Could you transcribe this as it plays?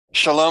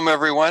Shalom,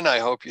 everyone. I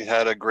hope you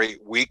had a great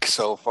week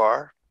so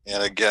far.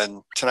 And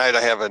again, tonight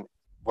I have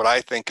what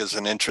I think is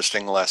an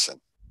interesting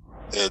lesson.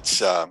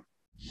 It's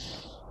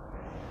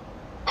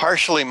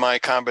partially my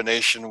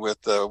combination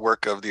with the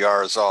work of the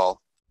Arizal.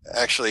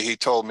 Actually, he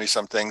told me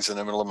some things in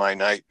the middle of my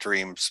night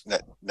dreams.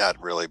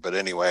 Not really, but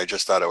anyway, I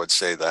just thought I would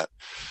say that.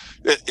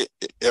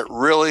 It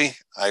really,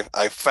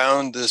 I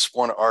found this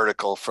one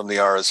article from the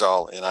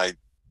Arizal and I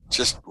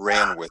just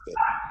ran with it.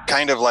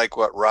 Kind of like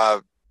what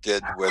Rob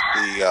did with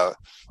the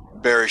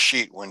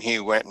Bereshit when he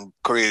went and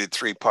created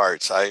three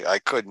parts. I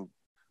could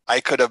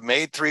have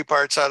made three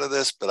parts out of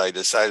this, but I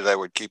decided I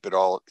would keep it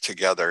all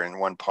together in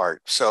one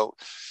part. So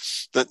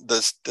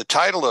the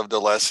title of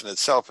the lesson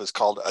itself is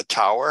called A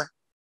Tower,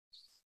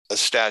 a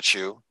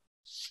Statue,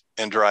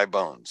 and Dry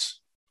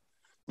Bones.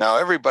 Now,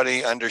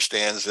 everybody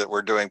understands that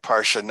we're doing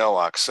Parshah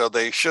Noach, so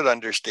they should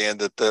understand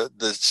that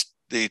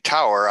the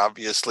tower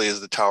obviously is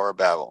the Tower of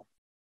Babel.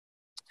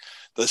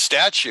 The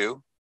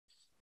statue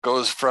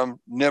goes from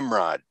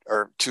Nimrod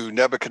or to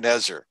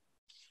Nebuchadnezzar,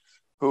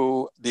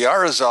 who the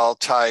Arizal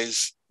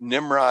ties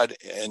Nimrod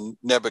and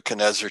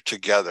Nebuchadnezzar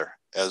together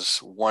as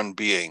one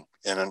being,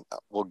 and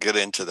we'll get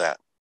into that.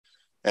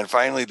 And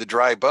finally, the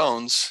dry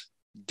bones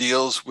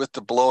deals with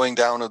the blowing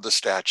down of the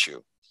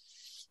statue,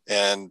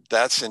 and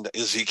that's in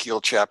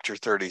Ezekiel chapter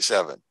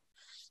 37.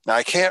 Now,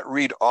 I can't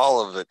read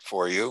all of it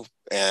for you,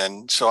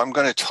 and so I'm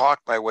going to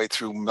talk my way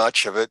through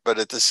much of it, but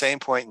at the same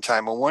point in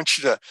time, I want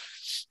you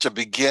to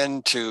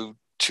begin to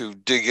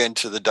dig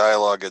into the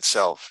dialogue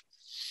itself.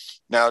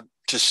 Now,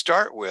 to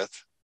start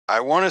with, I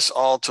want us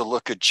all to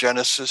look at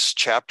Genesis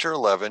chapter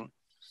 11,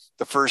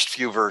 the first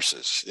few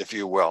verses, if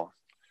you will.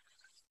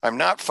 I'm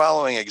not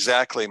following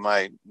exactly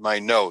my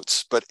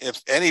notes, but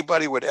if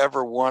anybody would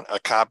ever want a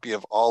copy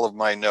of all of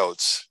my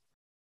notes,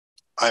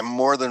 I'm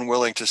more than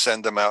willing to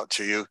send them out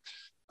to you.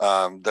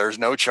 There's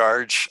no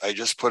charge. I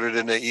just put it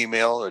in an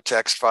email or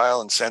text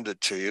file and send it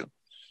to you.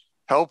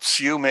 Helps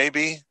you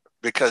maybe,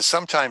 because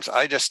sometimes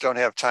I just don't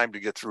have time to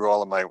get through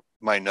all of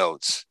my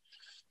notes.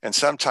 And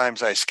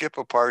sometimes I skip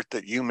a part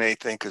that you may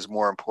think is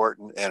more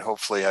important, and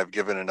hopefully I've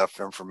given enough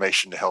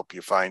information to help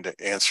you find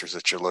the answers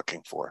that you're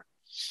looking for.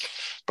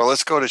 But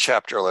let's go to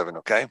chapter 11,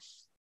 okay?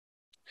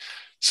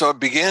 So it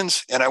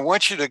begins, and I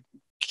want you to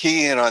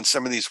key in on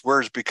some of these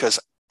words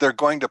because they're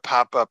going to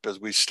pop up as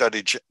we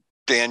study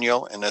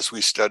Daniel and as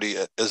we study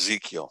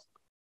Ezekiel.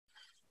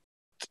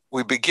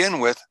 We begin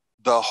with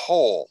the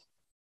whole,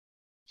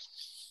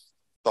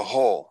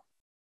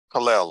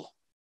 Hallel.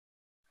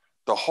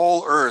 The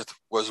whole earth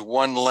was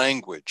one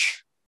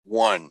language,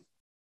 one,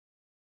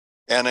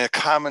 and a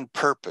common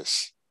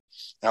purpose.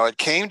 Now it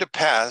came to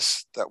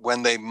pass that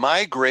when they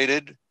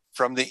migrated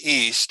from the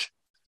east,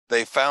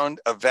 they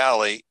found a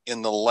valley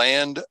in the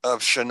land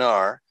of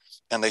Shinar,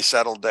 and they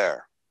settled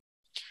there.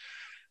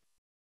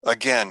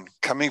 Again,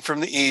 coming from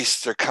the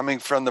east, they're coming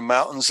from the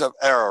mountains of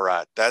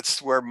Ararat.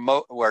 That's where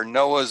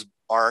Noah's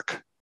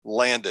ark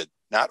landed,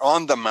 not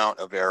on the Mount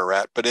of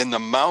Ararat, but in the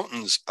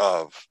mountains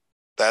of.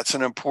 That's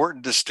an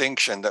important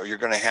distinction that you're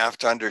going to have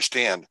to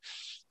understand,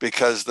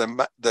 because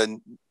the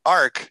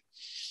ark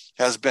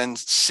has been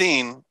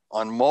seen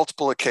on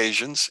multiple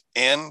occasions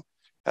and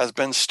has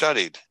been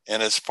studied,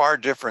 and is far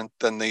different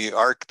than the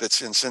ark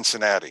that's in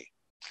Cincinnati.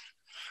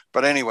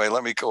 But anyway,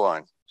 let me go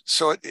on.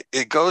 So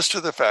it goes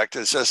to the fact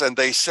that it says, and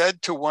they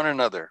said to one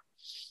another,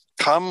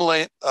 come,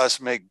 let us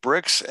make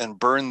bricks and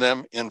burn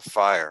them in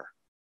fire.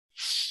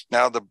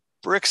 Now, the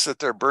bricks that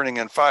they're burning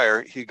in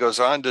fire, he goes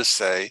on to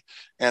say,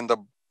 and the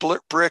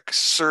brick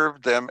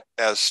served them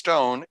as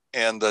stone,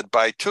 and the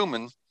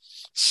bitumen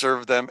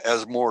served them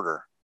as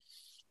mortar.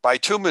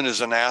 Bitumen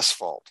is an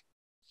asphalt.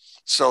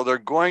 So they're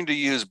going to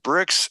use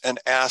bricks and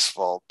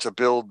asphalt to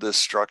build this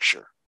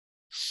structure.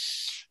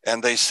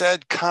 And they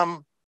said,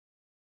 come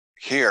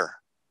here,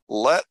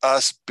 let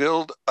us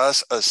build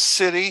us a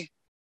city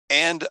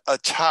and a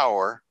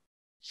tower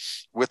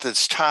with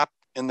its top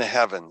in the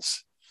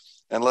heavens.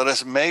 And let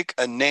us make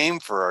a name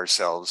for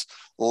ourselves,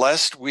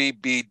 lest we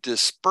be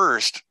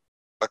dispersed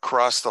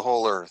across the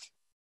whole earth.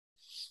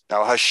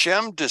 Now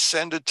Hashem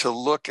descended to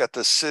look at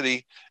the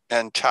city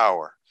and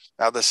tower.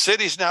 Now the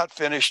city's not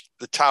finished,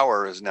 the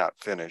tower is not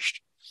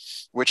finished,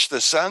 which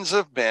the sons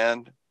of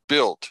man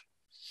built.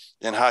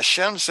 And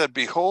Hashem said,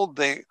 behold,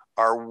 they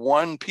are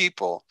one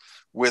people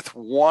with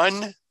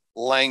one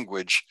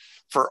language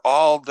for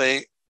all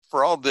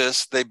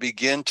this they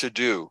begin to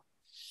do.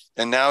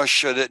 And now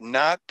should it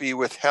not be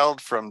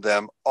withheld from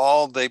them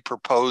all they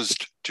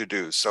proposed to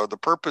do. So the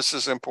purpose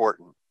is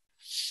important.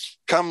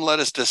 Come, let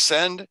us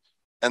descend,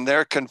 and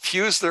there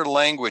confuse their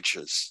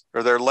languages,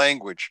 or their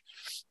language,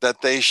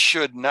 that they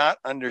should not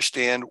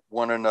understand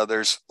one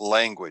another's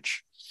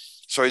language.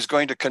 So he's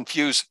going to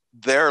confuse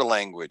their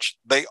language.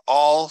 They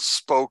all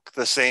spoke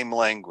the same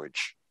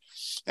language.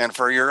 And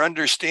for your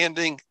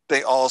understanding,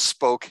 they all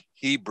spoke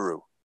Hebrew.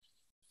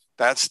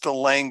 That's the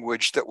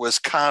language that was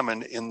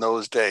common in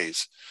those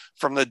days.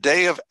 From the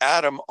day of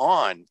Adam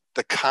on,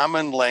 the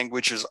common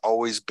language has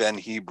always been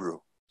Hebrew.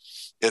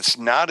 It's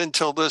not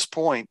until this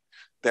point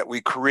that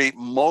we create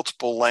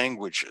multiple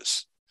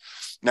languages.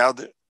 Now,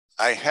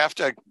 I have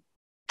to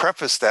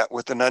preface that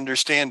with an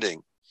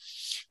understanding.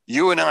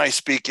 You and I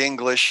speak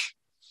English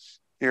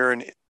here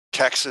in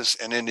Texas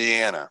and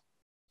Indiana.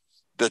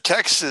 The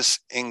Texas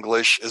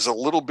English is a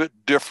little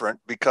bit different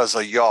because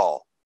of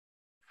y'all.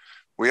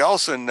 We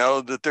also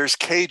know that there's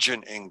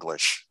Cajun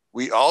English.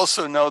 We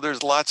also know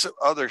there's lots of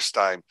other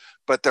style,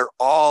 but they're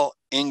all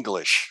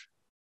English.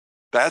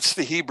 That's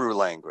the Hebrew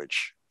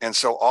language. And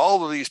so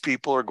all of these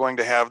people are going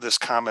to have this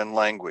common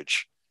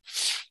language.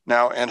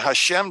 Now, and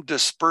Hashem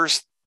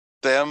dispersed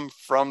them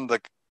from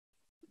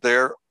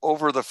there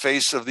over the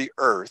face of the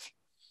earth,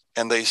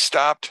 and they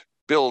stopped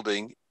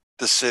building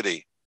the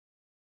city.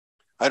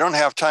 I don't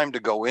have time to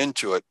go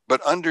into it,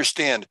 but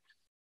understand,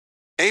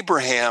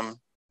 Abraham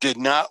did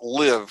not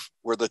live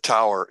where the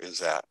tower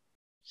is at.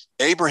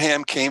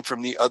 Abraham came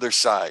from the other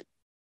side.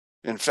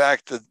 In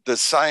fact, the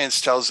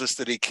science tells us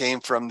that he came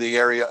from the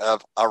area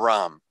of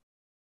Aram,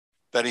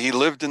 that he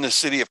lived in the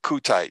city of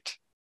Kutait.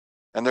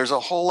 And there's a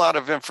whole lot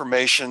of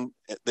information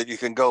that you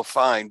can go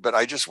find, but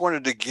I just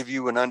wanted to give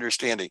you an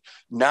understanding.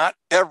 Not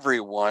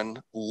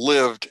everyone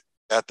lived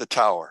at the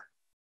tower.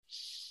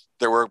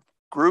 There were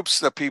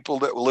groups of people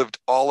that lived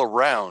all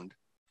around,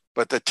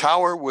 but the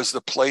tower was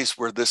the place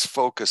where this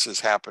focus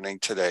is happening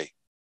today.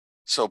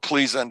 So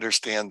please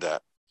understand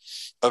that.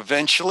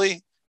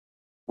 Eventually,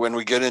 when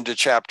we get into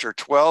chapter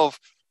 12,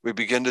 we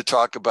begin to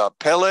talk about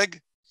Peleg.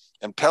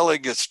 And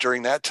Peleg, it's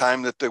during that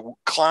time that the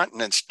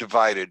continents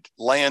divided,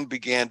 land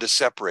began to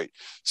separate.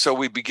 So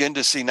we begin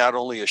to see not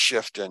only a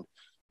shift in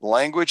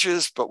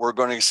languages, but we're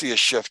going to see a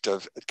shift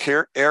of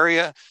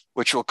area,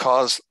 which will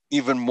cause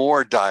even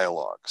more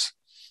dialogues.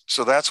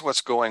 So that's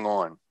what's going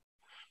on.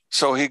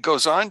 So he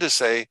goes on to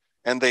say,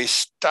 and they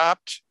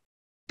stopped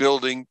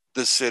building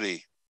the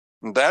city.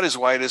 And that is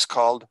why it is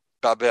called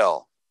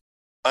Babel.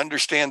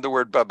 Understand the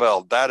word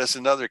Babel. That is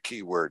another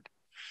key word,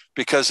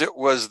 because it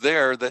was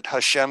there that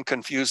Hashem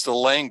confused the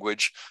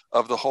language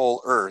of the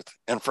whole earth.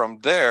 And from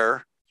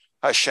there,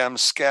 Hashem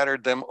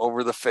scattered them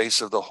over the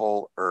face of the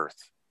whole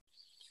earth.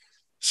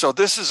 So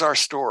this is our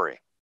story.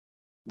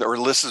 Or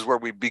this is where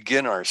we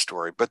begin our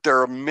story. But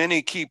there are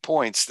many key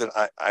points that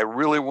I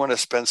really want to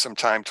spend some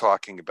time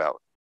talking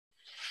about.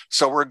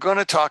 So we're going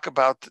to talk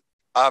about,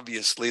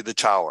 obviously, the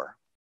tower,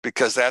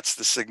 because that's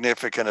the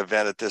significant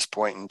event at this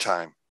point in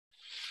time.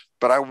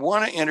 But I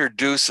want to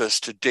introduce us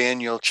to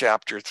Daniel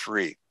chapter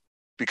 3,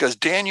 because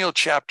Daniel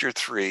chapter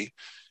 3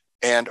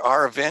 and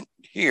our event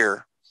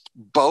here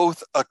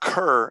both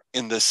occur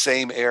in the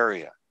same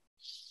area.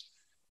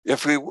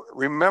 If we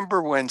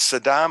remember when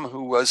Saddam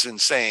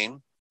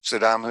Hussein,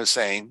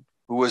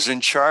 who was in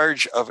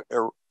charge of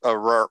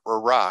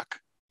Iraq,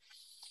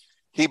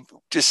 he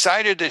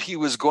decided that he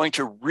was going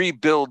to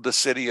rebuild the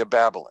city of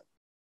Babylon.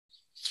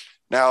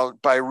 Now,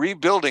 by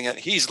rebuilding it,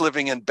 he's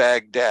living in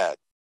Baghdad.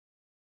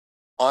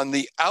 On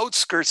the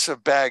outskirts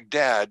of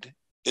Baghdad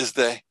is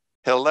the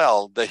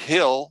Hillel, the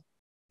hill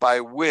by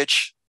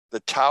which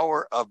the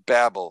Tower of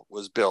Babel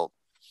was built.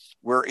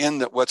 We're in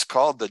what's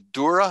called the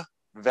Dura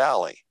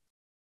Valley.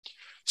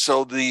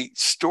 So the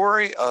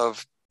story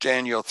of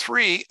Daniel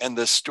 3 and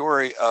the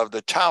story of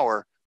the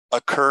tower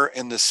occur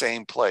in the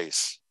same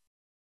place.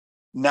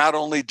 Not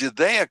only do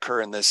they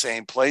occur in the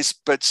same place,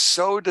 but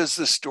so does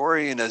the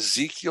story in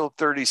Ezekiel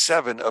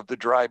 37 of the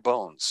dry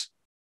bones.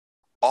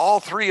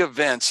 All three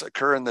events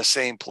occur in the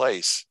same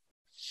place.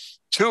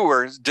 Two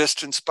are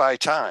distanced by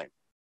time.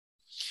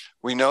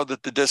 We know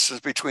that the distance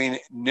between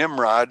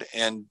Nimrod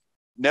and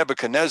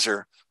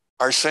Nebuchadnezzar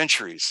are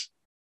centuries.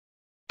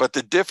 But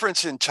the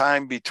difference in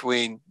time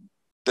between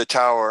the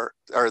tower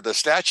or the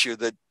statue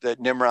that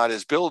Nimrod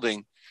is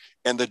building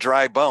and the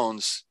dry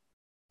bones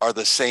are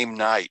the same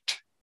night.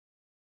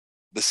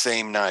 The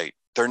same night.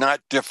 They're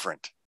not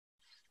different.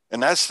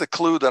 And that's the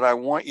clue that I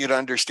want you to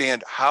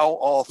understand how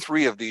all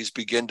three of these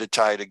begin to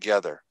tie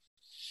together.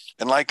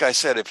 And like I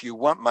said, if you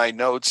want my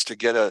notes to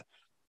get a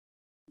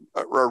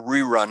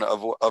rerun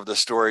of the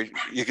story,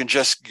 you can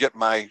just get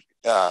my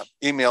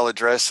email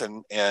address,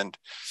 and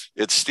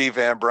it's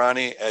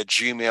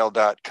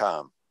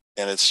steveambrani@gmail.com.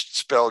 And it's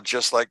spelled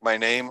just like my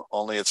name,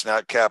 only it's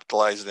not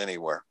capitalized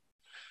anywhere.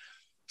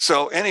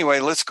 So anyway,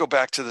 let's go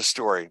back to the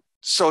story.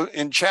 So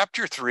in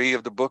chapter 3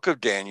 of the book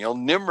of Daniel,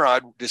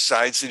 Nimrod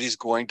decides that he's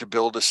going to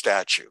build a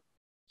statue.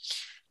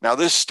 Now,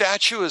 this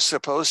statue is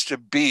supposed to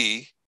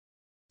be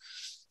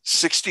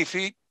 60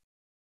 feet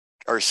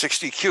or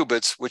 60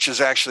 cubits, which is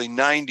actually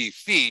 90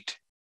 feet.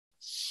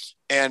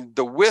 And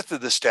the width of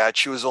the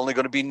statue is only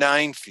going to be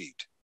 9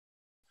 feet.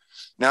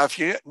 Now, if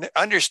you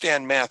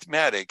understand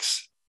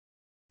mathematics,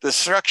 the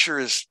structure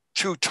is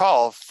too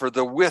tall for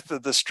the width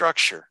of the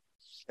structure.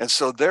 And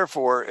so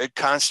therefore, it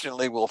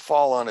constantly will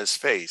fall on his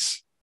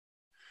face.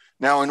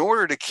 Now, in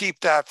order to keep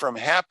that from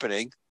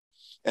happening,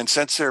 and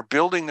since they're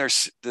building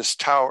this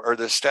tower or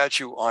this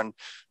statue on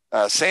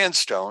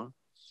sandstone,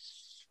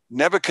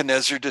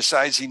 Nebuchadnezzar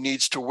decides he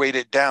needs to weight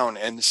it down.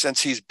 And since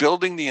he's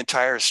building the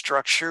entire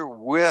structure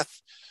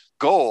with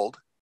gold,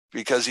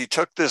 because he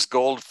took this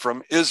gold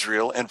from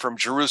Israel and from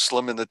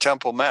Jerusalem in the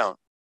Temple Mount,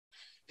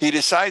 he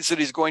decides that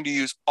he's going to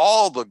use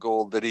all the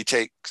gold that he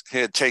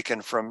had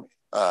taken from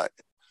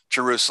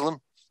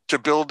Jerusalem to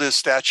build his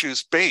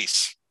statue's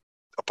base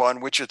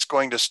upon which it's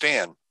going to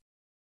stand.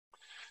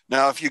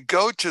 Now, if you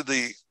go to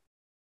the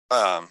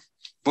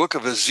book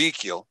of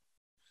Ezekiel,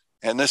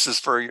 and this is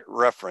for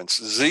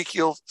reference,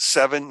 Ezekiel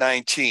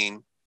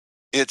 7:19,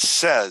 it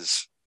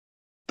says,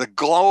 the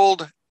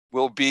gold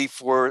will be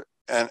for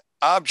an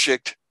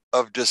object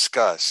of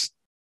disgust.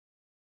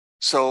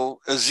 So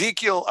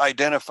Ezekiel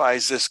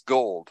identifies this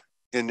gold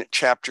in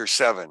chapter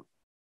 7,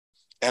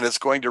 and it's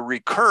going to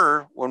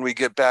recur when we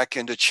get back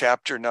into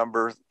chapter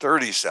number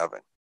 37.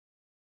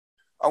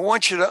 I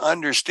want you to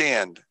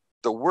understand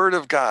the word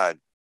of God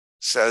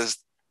says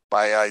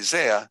by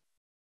Isaiah,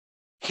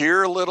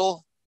 here a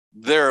little,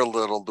 there a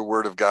little, the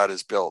word of God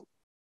is built.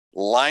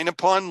 Line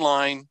upon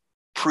line,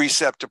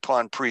 precept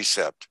upon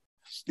precept.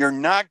 You're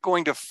not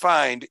going to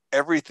find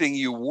everything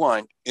you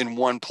want in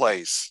one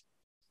place.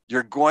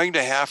 You're going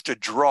to have to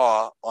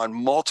draw on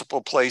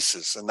multiple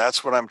places. And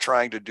that's what I'm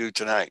trying to do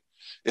tonight,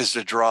 is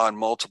to draw on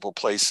multiple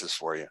places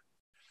for you.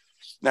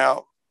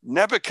 Now,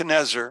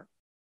 Nebuchadnezzar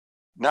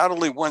not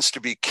only wants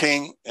to be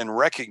king and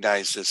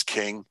recognized as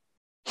king,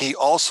 he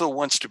also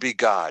wants to be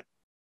God.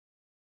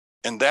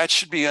 And that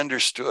should be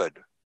understood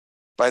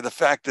by the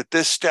fact that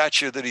this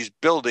statue that he's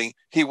building,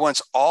 he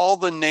wants all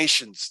the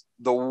nations,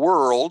 the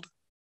world,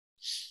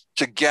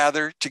 to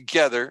gather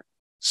together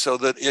so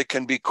that it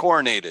can be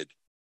coronated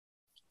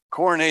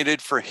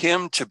for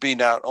him to be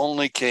not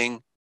only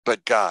king,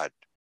 but God.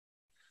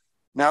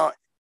 Now,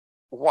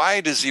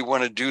 why does he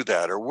want to do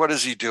that, or what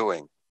is he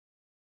doing?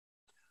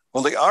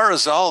 Well, the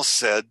Arizal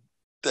said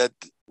that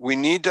we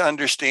need to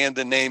understand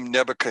the name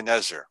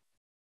Nebuchadnezzar,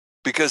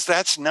 because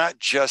that's not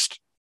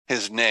just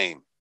his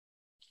name.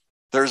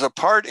 There's a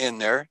part in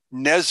there,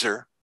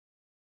 Nezer,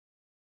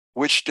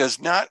 which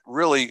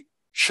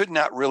should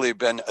not really have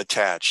been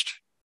attached.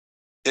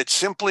 It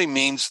simply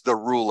means the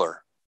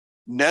ruler.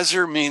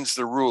 Nezer means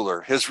the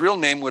ruler. His real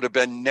name would have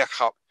been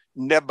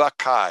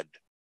Nebuchad.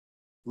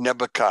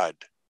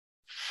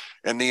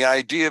 And the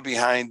idea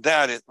behind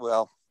that,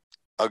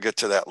 I'll get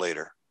to that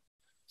later.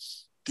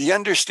 The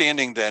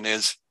understanding then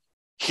is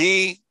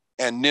he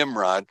and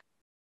Nimrod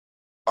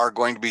are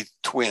going to be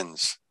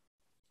twins.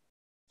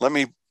 Let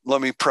me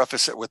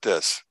preface it with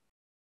this.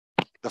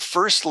 The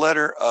first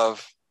letter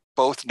of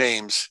both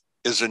names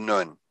is a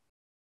nun.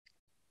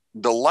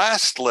 The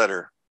last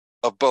letter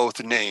of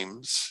both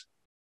names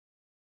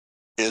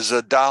is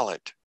a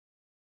dalet.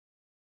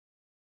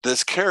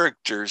 These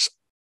characters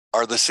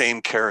are the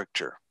same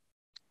character.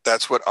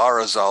 That's what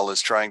Arizal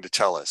is trying to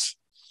tell us.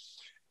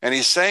 And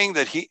he's saying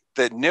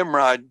that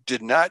Nimrod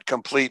did not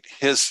complete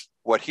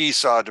what he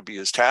saw to be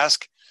his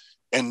task,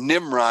 and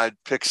Nimrod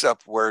picks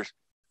up where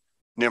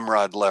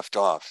Nimrod left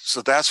off.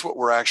 So that's what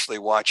we're actually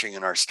watching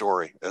in our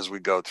story as we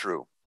go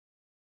through.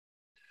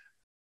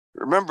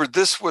 Remember,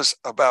 this was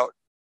about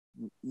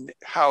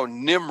how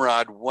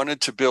Nimrod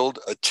wanted to build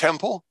a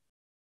temple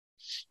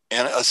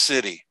and a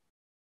city.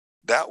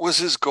 That was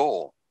his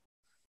goal.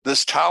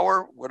 This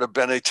tower would have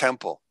been a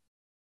temple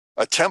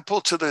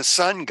to the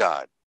sun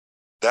god.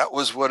 That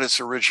was what its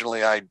original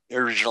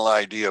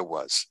idea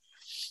was.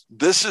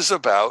 This is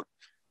about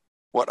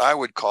what I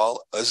would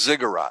call a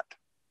ziggurat.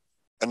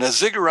 And a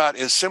ziggurat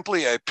is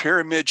simply a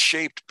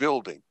pyramid-shaped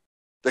building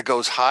that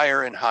goes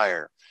higher and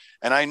higher.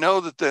 And I know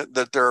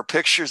that there are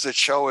pictures that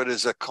show it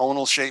as a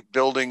conal-shaped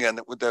building and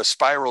with the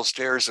spiral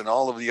stairs and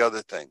all of the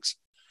other things.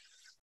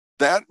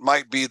 That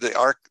might be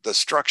the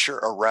structure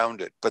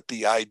around it, but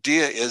the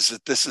idea is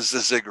that this is the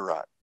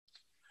ziggurat.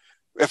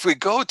 If we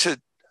go to,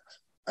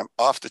 I'm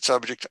off the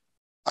subject,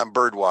 I'm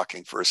bird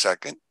walking for a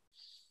second.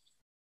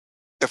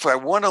 If I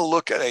want to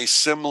look at a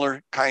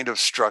similar kind of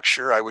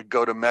structure, I would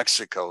go to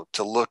Mexico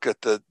to look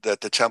at the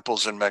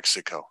temples in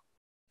Mexico.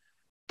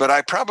 But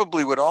I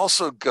probably would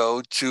also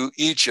go to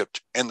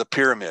Egypt and the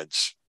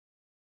pyramids.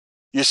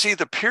 You see,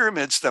 the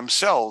pyramids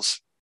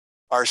themselves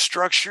are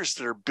structures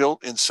that are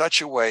built in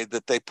such a way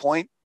that they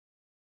point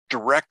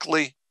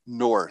directly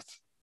north,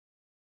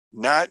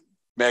 not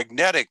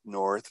magnetic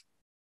north,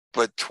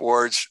 but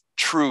towards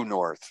true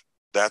north.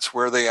 That's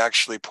where they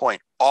actually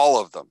point, all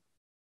of them.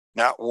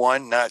 Not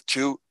one, not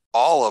two,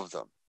 all of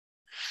them.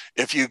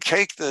 If you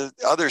take the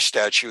other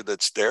statue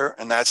that's there,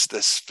 and that's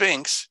the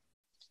Sphinx,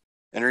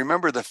 and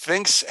remember the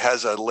Sphinx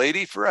has a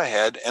lady for a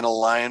head and a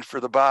lion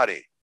for the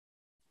body.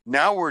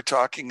 Now we're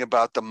talking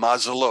about the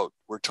Mazalot.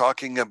 We're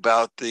talking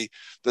about the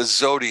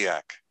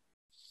zodiac.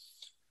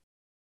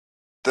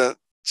 The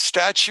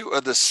statue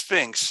of the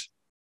Sphinx,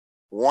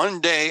 one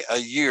day a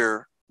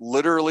year,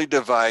 literally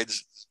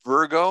divides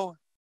Virgo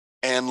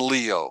and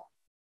Leo.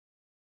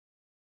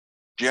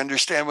 Do you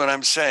understand what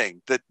I'm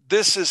saying? That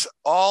this is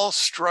all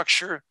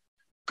structure,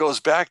 goes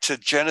back to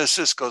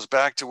Genesis, goes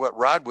back to what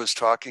Rod was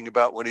talking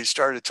about when he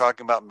started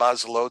talking about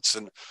Mazalots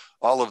and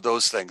all of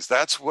those things.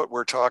 That's what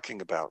we're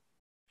talking about.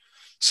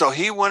 So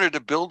he wanted to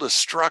build a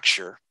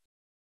structure,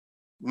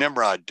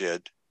 Nimrod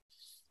did,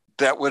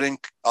 that would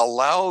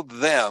allow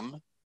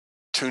them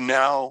to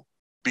now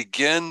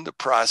begin the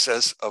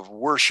process of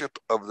worship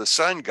of the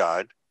sun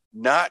god,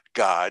 not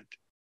God.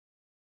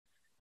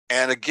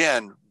 And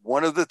again,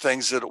 one of the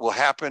things that will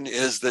happen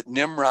is that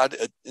Nimrod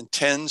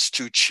intends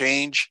to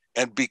change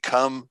and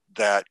become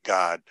that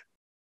God.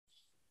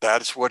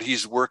 That's what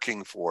he's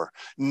working for.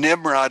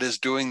 Nimrod is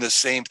doing the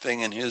same thing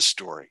in his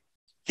story.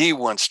 He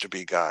wants to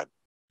be God.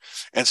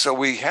 And so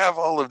we have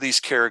all of these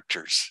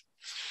characters.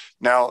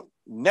 Now,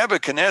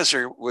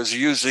 Nebuchadnezzar was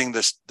using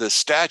the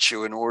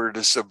statue in order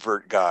to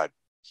subvert God.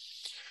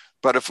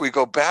 But if we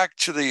go back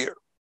to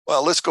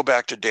let's go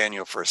back to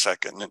Daniel for a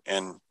second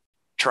and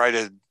try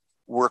to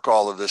work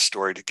all of this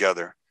story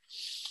together.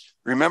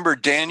 Remember,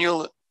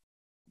 Daniel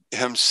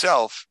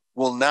himself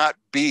will not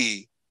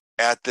be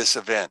at this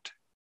event.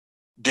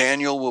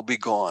 Daniel will be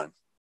gone.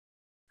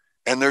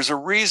 And there's a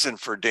reason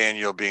for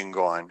Daniel being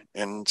gone.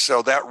 And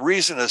so that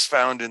reason is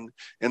found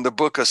in the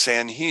book of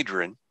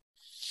Sanhedrin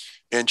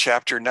in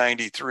chapter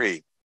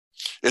 93.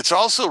 It's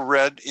also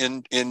read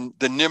in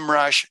the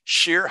Nimrash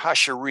Shir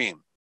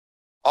HaShirim.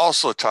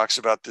 Also talks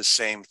about the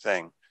same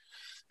thing.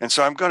 And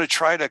so I'm going to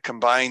try to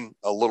combine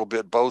a little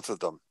bit both of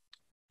them.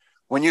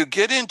 When you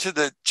get into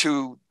the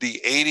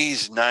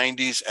 80s,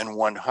 90s, and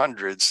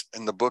 100s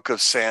in the book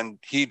of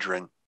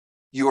Sanhedrin,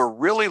 you are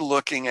really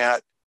looking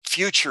at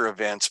future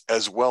events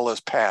as well as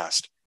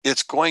past.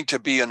 It's going to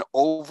be an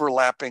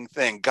overlapping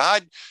thing.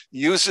 God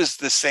uses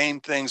the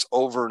same things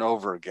over and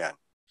over again.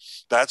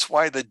 That's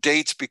why the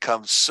dates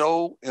become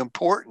so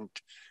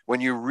important when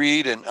you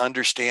read and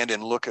understand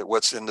and look at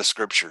what's in the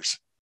scriptures.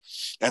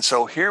 And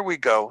so here we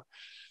go.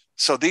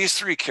 So these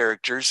three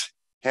characters,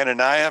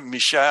 Hananiah,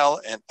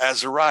 Mishael, and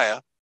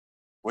Azariah,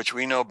 which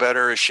we know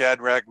better as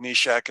Shadrach,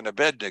 Meshach, and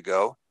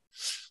Abednego,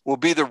 will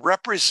be the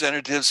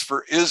representatives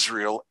for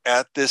Israel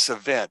at this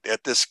event,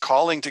 at this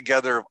calling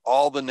together of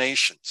all the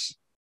nations.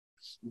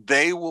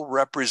 They will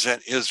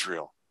represent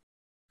Israel.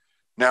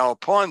 Now,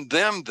 upon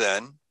them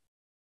then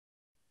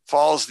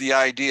falls the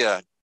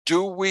idea,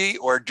 do we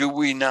or do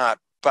we not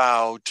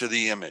bow to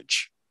the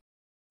image?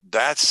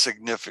 That's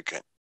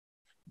significant.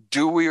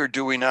 Do we or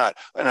do we not?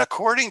 And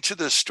according to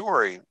the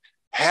story,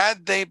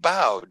 had they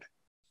bowed,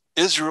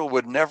 Israel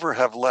would never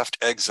have left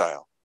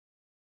exile.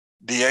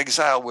 The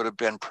exile would have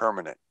been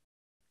permanent.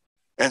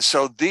 And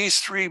so these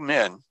three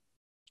men,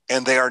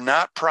 and they are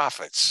not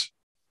prophets.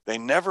 They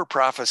never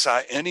prophesy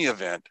any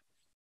event.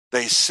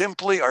 They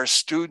simply are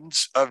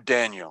students of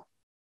Daniel.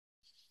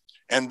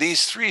 And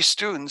these three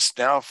students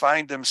now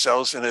find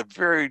themselves in a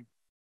very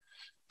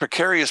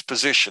precarious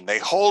position. They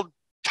hold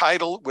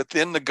title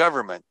within the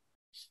government.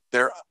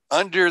 They're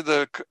under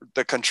the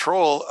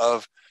control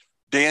of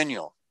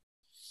Daniel.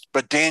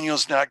 But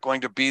Daniel's not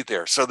going to be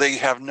there. So they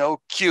have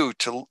no cue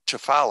to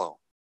follow.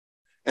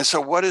 And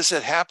so what does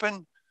it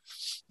happen?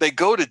 They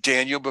go to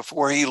Daniel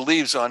before he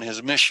leaves on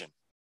his mission.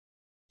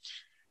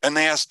 And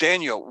they ask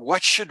Daniel,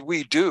 what should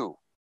we do?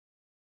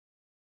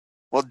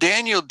 Well,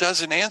 Daniel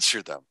doesn't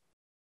answer them.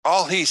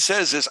 All he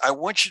says is, I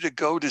want you to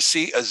go to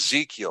see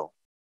Ezekiel.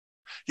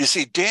 You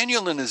see,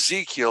 Daniel and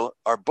Ezekiel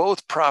are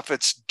both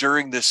prophets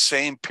during this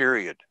same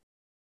period.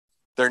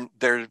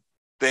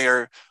 They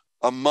are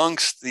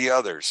amongst the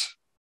others.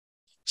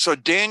 So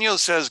Daniel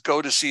says,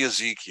 go to see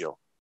Ezekiel.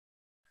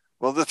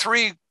 Well, the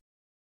three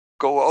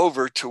go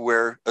over to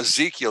where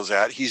Ezekiel's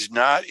at. He's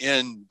not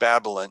in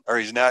Babylon, or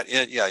he's not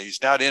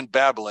in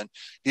Babylon.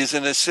 He's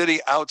in a city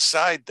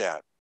outside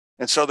that.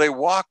 And so they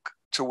walk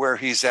to where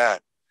he's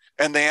at.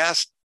 And they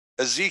ask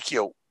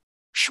Ezekiel,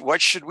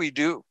 what should we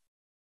do?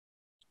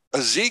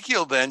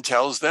 Ezekiel then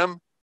tells them,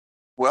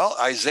 well,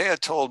 Isaiah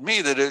told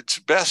me that it's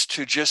best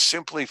to just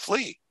simply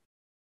flee.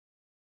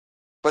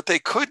 But they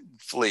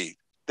couldn't flee.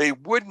 They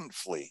wouldn't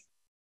flee.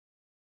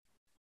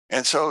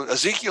 And so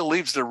Ezekiel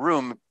leaves the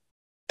room,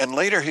 and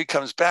later he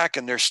comes back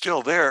and they're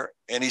still there.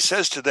 And he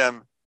says to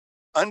them,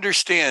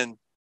 understand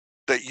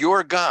that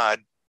your God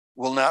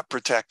will not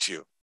protect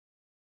you.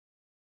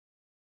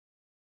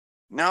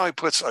 Now he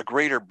puts a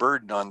greater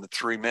burden on the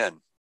three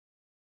men,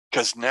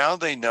 because now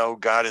they know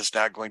God is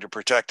not going to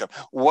protect them.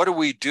 What do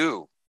we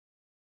do?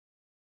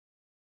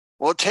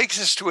 Well, it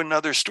takes us to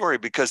another story,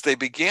 because they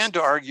began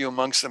to argue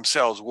amongst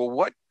themselves. Well,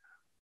 what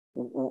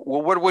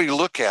do we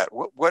look at?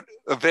 What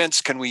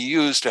events can we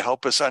use to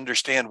help us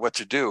understand what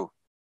to do?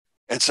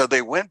 And so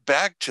they went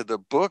back to the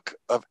book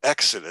of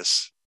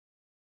Exodus,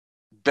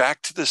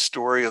 back to the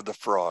story of the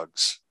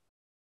frogs.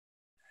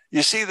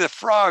 You see, the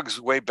frogs,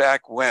 way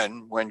back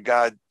when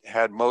God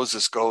had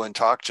Moses go and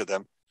talk to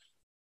them,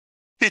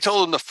 he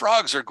told them the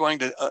frogs are going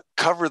to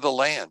cover the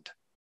land.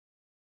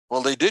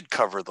 Well, they did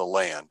cover the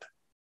land.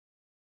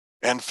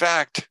 In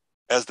fact,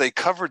 as they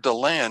covered the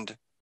land,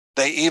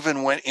 they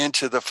even went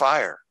into the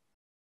fire.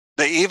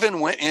 They even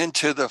went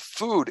into the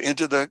food,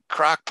 into the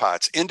crock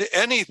pots, into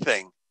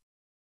anything.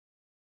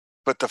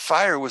 But the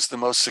fire was the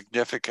most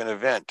significant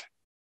event,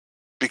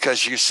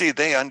 because you see,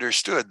 they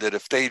understood that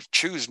if they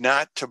choose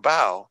not to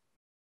bow,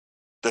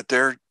 that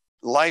their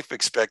life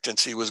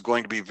expectancy was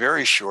going to be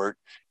very short,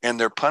 and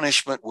their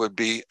punishment would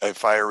be a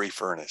fiery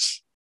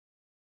furnace.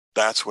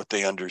 That's what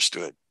they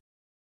understood.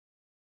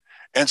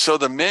 And so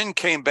the men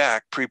came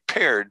back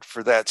prepared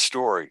for that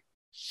story.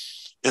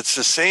 It's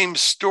the same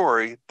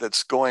story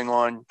that's going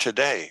on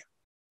today.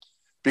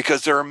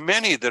 because there are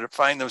many that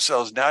find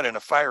themselves not in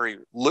a fiery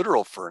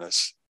literal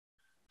furnace,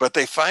 but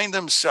they find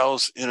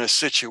themselves in a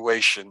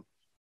situation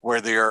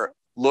where they are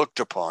looked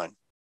upon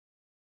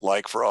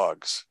like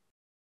frogs.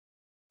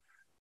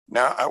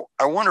 Now,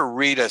 I want to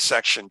read a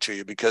section to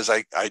you because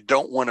I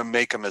don't want to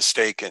make a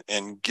mistake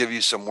and give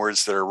you some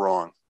words that are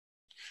wrong.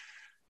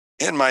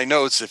 In my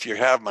notes, if you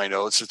have my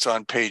notes, it's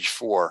on page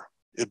 4.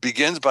 It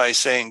begins by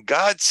saying,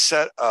 God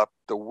set up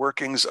the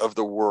workings of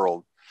the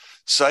world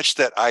such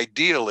that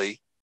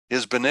ideally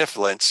his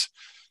benevolence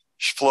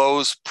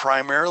flows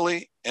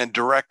primarily and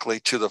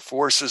directly to the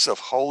forces of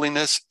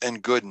holiness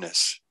and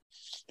goodness.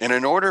 And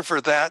in order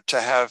for that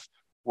to have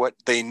what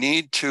they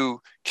need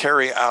to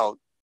carry out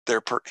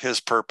his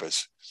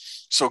purpose.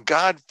 So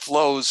God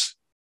flows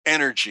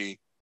energy,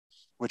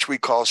 which we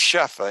call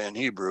shefa in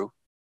Hebrew,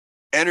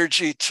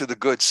 energy to the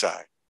good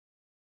side.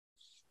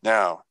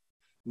 Now,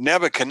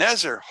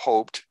 Nebuchadnezzar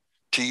hoped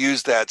to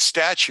use that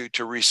statue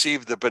to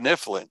receive the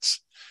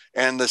benevolence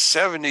and the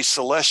 70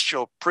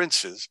 celestial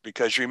princes,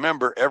 because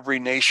remember, every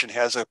nation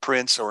has a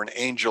prince or an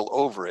angel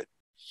over it.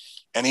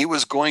 And he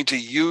was going to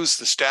use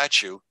the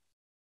statue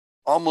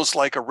almost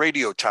like a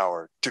radio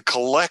tower to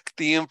collect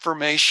the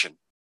information,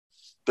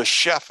 the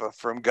shefa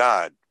from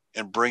God,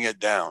 and bring it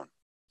down.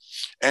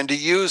 And to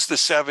use the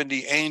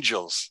 70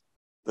 angels,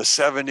 the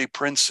 70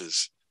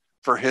 princes,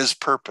 for his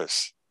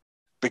purpose.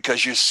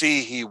 Because you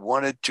see, he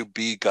wanted to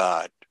be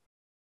God.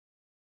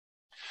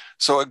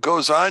 So it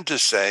goes on to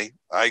say,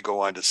 I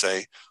go on to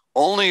say,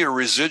 only a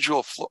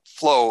residual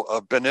flow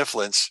of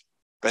beneficence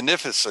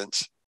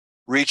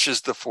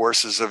reaches the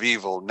forces of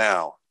evil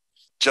now,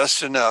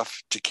 just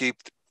enough to keep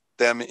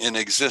them in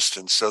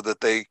existence so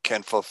that they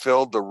can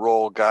fulfill the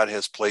role God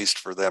has placed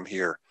for them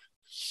here.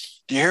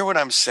 Do you hear what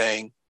I'm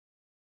saying?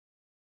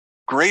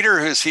 Greater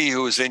is he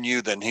who is in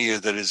you than he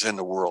that is in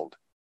the world.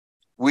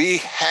 We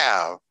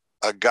have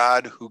a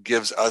God who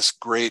gives us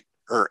greater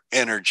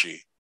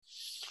energy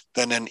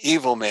than an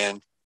evil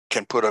man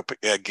can put up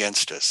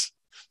against us.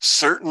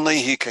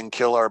 Certainly he can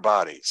kill our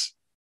bodies,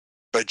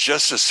 but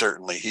just as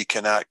certainly he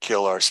cannot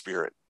kill our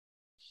spirit.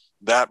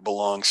 That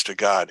belongs to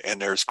God,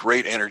 and there's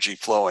great energy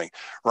flowing.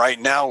 Right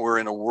now, we're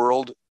in a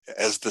world,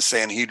 as the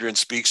Sanhedrin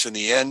speaks, in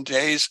the end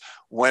days,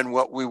 when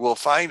what we will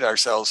find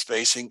ourselves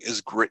facing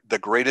is the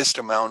greatest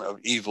amount of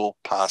evil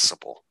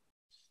possible.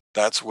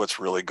 That's what's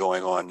really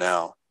going on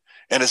now.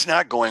 And it's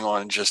not going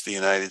on in just the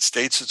United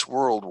States, it's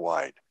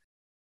worldwide.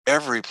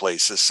 Every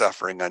place is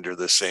suffering under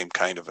the same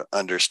kind of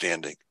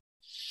understanding.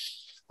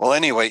 Well,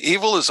 anyway,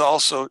 evil is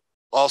also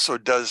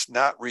does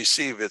not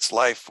receive its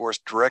life force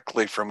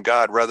directly from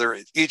God. Rather,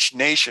 each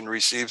nation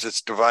receives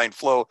its divine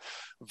flow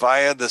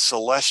via the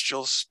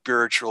celestial,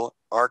 spiritual,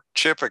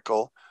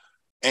 archetypical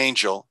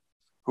angel,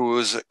 who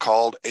is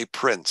called a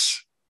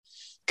prince.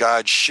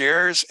 God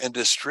shares and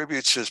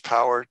distributes his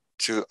power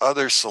to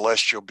other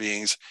celestial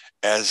beings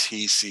as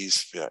he sees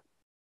fit.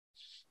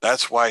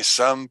 That's why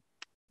some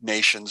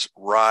nations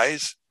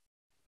rise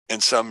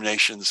and some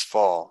nations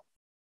fall,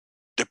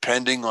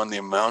 depending on the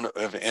amount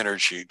of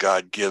energy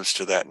God gives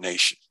to that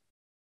nation.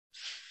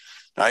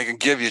 Now, I can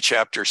give you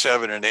chapter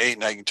 7 and 8,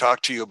 and I can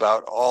talk to you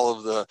about all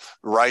of the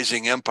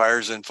rising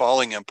empires and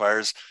falling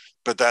empires,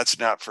 but that's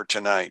not for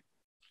tonight.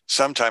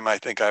 Sometime I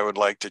think I would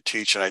like to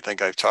teach, and I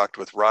think I've talked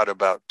with Rod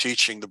about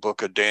teaching the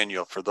book of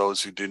Daniel for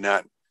those who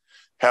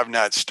have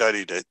not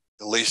studied it,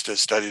 at least have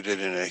studied it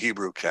in a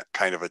Hebrew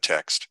kind of a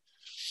text.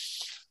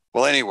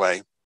 Well,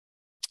 anyway,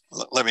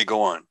 let me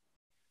go on.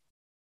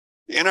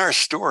 In our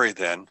story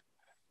then,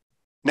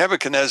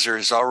 Nebuchadnezzar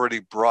has already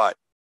brought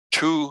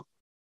 2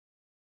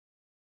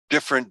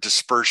 different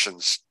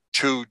dispersions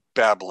to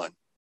Babylon.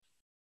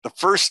 The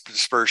first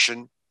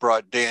dispersion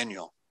brought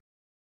Daniel.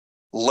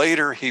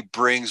 Later, he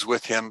brings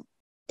with him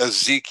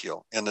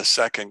Ezekiel in the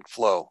second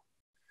flow.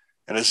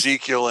 And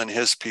Ezekiel and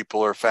his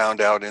people are found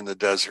out in the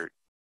desert.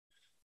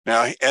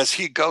 Now, as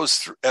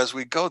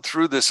we go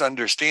through this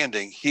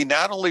understanding, he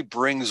not only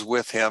brings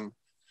with him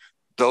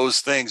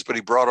those things, but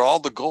he brought all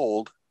the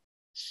gold,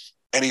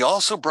 and he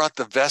also brought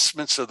the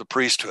vestments of the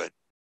priesthood.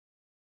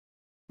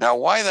 Now,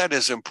 why that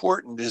is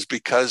important is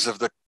because of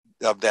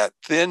that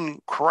thin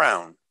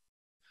crown,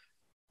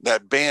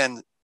 that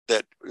band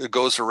that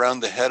goes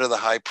around the head of the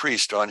high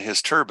priest on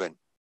his turban.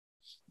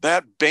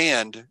 That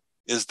band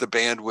is the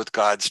band with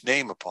God's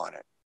name upon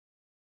it.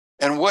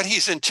 And what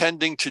he's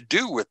intending to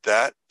do with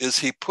that is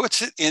he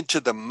puts it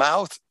into the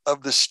mouth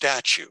of the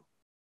statue.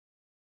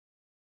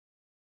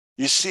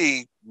 You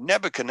see,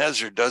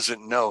 Nebuchadnezzar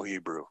doesn't know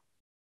Hebrew.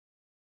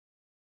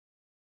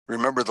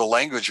 Remember, the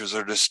languages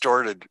are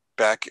distorted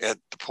back at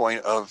the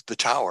point of the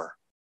tower.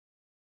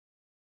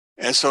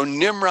 And so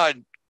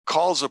Nimrod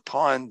calls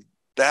upon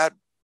that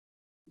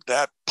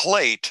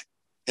plate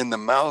in the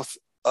mouth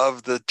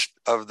of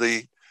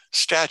the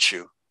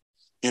statue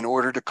in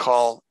order to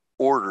call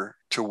order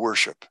to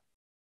worship.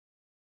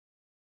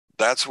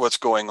 That's what's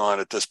going on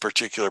at this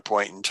particular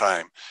point in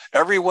time.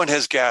 Everyone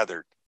has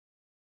gathered.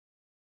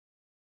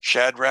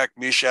 Shadrach,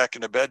 Meshach,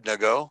 and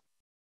Abednego,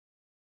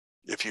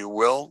 if you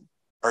will,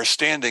 are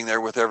standing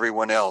there with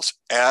everyone else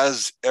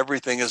as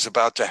everything is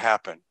about to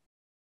happen.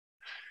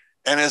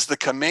 And as the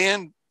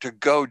command to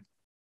go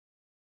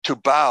to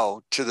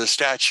bow to the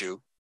statue,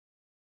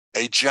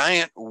 a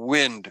giant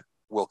wind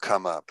will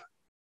come up.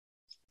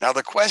 Now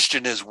the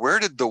question is, where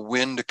did the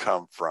wind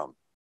come from?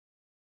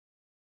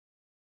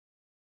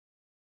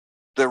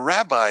 The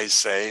rabbis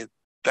say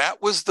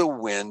that was the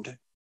wind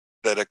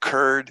that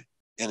occurred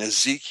in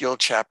Ezekiel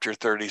chapter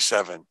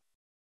 37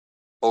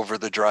 over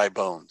the dry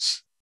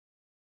bones.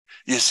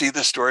 You see,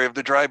 the story of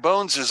the dry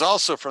bones is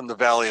also from the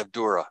valley of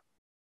Dura.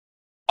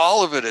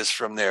 All of it is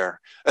from there.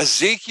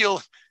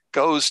 Ezekiel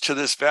goes to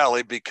this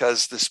valley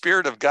because the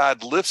Spirit of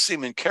God lifts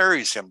him and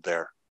carries him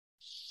there.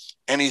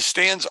 And he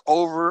stands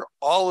over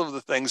all of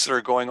the things that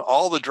are going,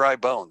 all the dry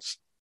bones.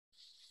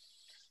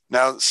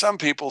 Now, some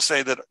people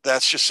say that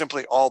that's just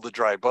simply all the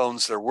dry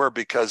bones there were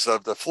because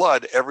of the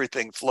flood.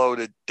 Everything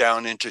floated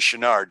down into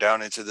Shinar,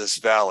 down into this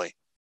valley.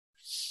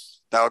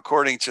 Now,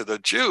 according to the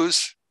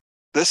Jews,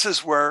 this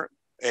is where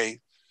a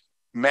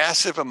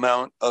massive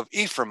amount of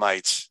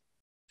Ephraimites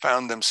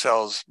found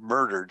themselves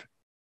murdered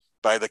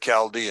by the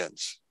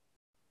Chaldeans.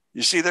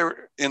 You see,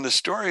 there in the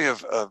story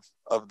of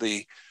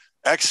the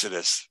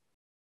Exodus,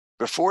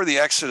 before the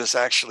Exodus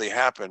actually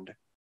happened,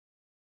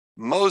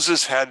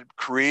 Moses had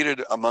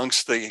created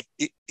amongst the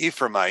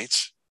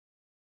Ephraimites,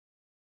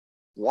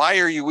 why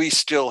are we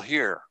still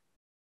here?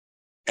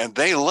 And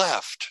they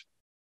left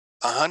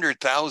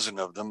 100,000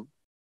 of them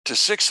to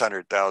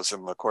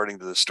 600,000, according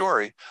to the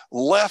story,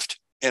 left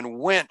and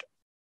went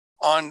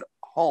on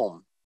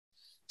home.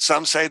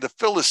 Some say the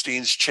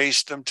Philistines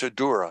chased them to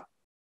Dura.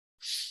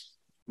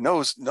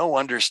 No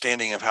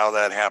understanding of how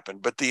that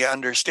happened, but the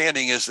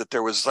understanding is that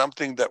there was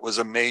something that was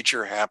a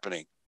major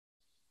happening.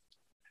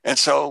 And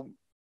so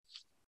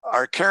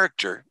our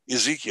character,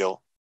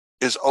 Ezekiel,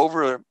 is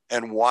over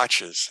and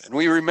watches. And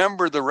we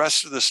remember the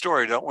rest of the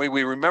story, don't we?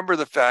 We remember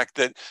the fact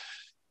that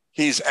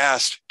he's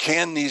asked,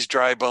 can these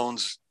dry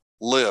bones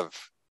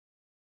live?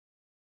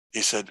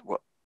 He said,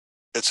 well,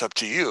 it's up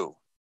to you.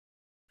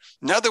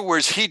 In other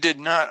words, he did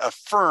not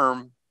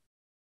affirm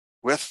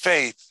with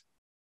faith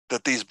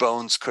that these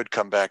bones could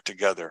come back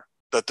together,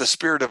 that the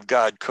Spirit of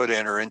God could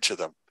enter into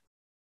them,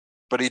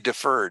 but he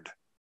deferred.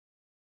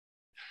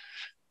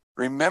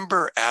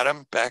 Remember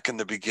Adam back in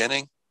the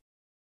beginning?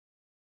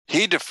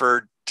 He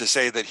deferred to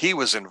say that he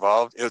was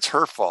involved. It's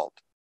her fault.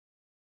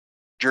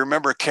 Do you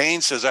remember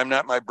Cain says, I'm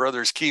not my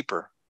brother's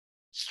keeper?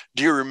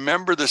 Do you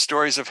remember the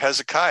stories of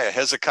Hezekiah?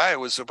 Hezekiah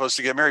was supposed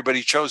to get married, but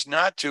he chose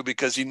not to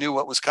because he knew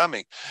what was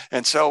coming.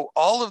 And so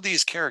all of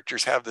these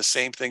characters have the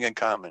same thing in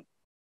common.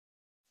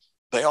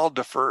 They all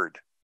deferred.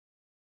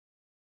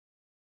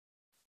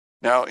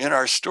 Now, in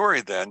our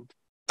story then,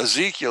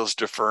 Ezekiel's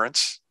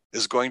deference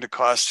is going to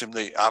cost him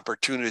the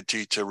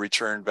opportunity to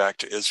return back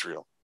to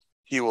Israel.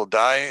 He will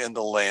die in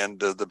the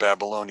land of the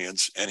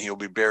Babylonians, and he'll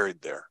be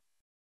buried there,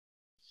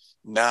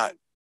 not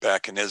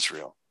back in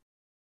Israel.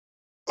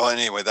 Well,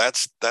 anyway,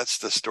 that's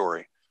the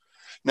story.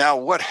 Now,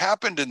 what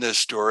happened in this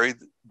story,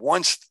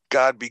 once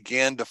God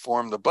began to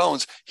form the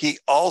bones, he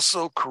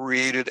also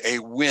created a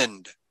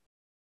wind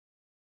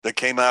that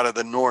came out of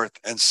the north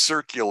and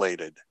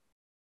circulated.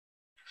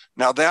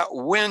 Now, that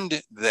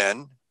wind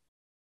then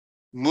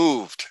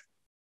moved.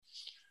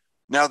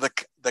 Now,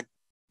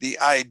 the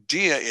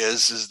idea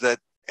is that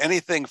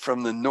anything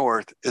from the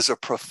north is a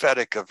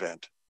prophetic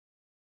event.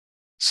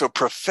 So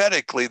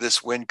prophetically,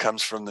 this wind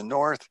comes from the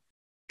north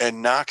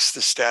and knocks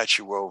the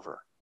statue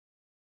over,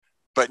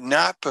 but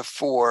not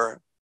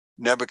before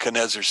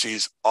Nebuchadnezzar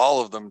sees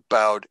all of them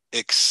bowed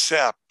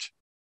except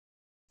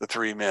the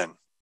three men.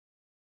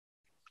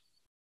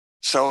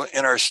 So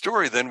in our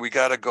story, then, we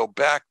got to go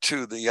back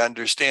to the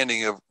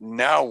understanding of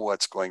now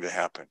what's going to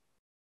happen.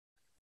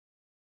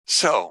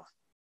 So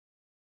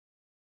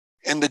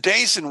in the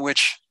days in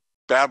which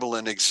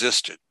Babylon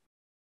existed,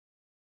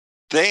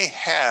 they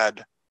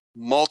had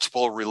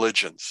multiple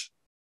religions,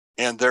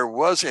 and there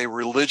was a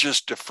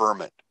religious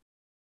deferment.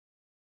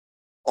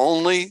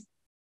 Only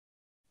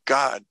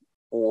God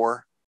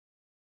or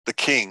the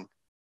king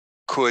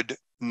could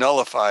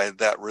nullify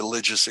that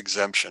religious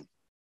exemption.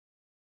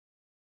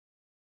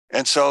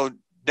 And so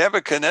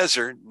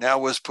Nebuchadnezzar now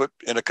was put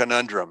in a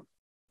conundrum.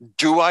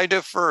 Do I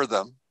defer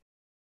them?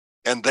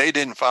 And they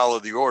didn't follow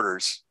the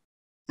orders.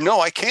 No,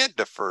 I can't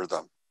defer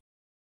them.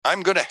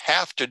 I'm going to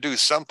have to do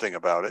something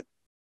about it.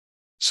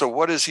 So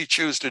what does he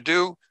choose to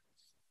do?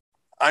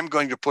 I'm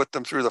going to put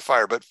them through the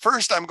fire. But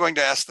first, I'm going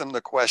to ask them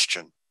the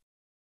question.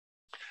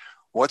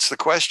 What's the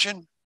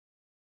question?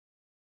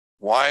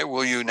 Why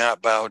will you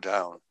not bow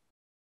down?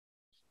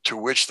 To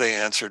which they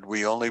answered,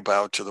 we only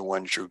bow to the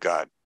one true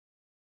God.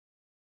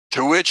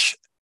 To which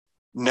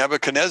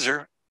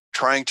Nebuchadnezzar,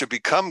 trying to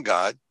become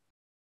God,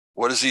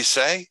 what does he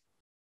say?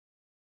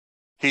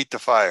 Heat the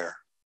fire.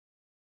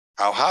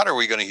 How hot are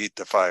we going to heat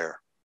the fire?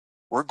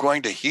 We're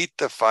going to heat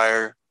the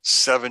fire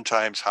 7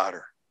 times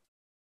hotter.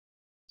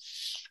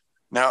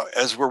 Now,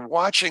 as we're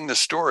watching the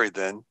story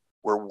then,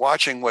 we're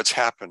watching what's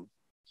happened.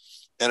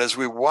 And as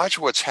we watch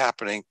what's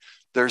happening,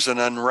 there's an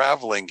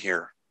unraveling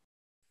here.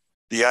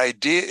 The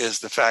idea is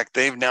the fact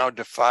they've now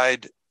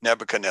defied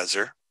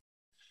Nebuchadnezzar.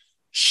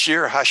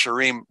 Shir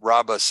Hasharim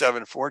Rabbah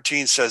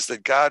 7:14 says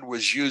that God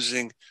was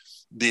using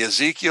the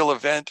Ezekiel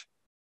event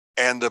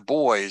and the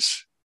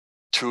boys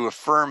to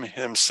affirm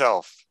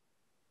himself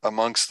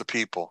amongst the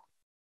people.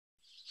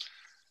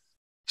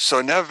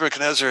 So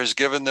Nebuchadnezzar has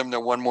given them the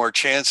one more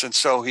chance, and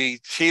so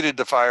he heated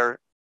the fire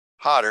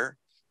hotter.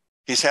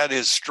 He's had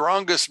his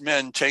strongest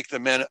men take the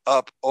men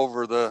up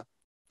over the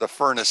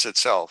furnace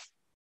itself.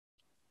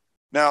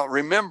 Now,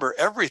 remember,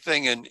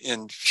 everything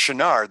in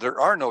Shinar, there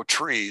are no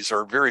trees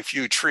or very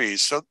few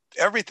trees. So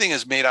everything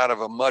is made out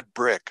of a mud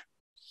brick.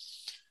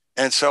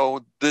 And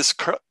so this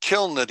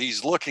kiln that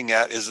he's looking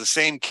at is the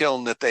same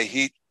kiln that they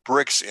heat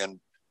bricks in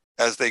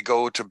as they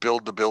go to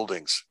build the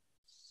buildings.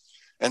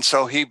 And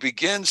so he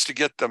begins to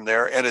get them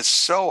there, and it's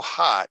so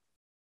hot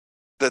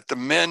that the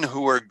men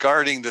who are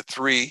guarding the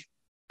three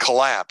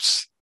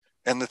collapse,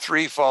 and the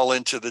three fall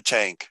into the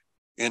tank,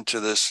 into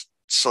this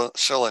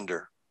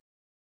cylinder.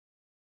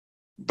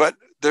 But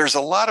there's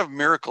a lot of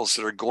miracles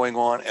that are going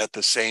on at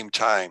the same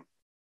time.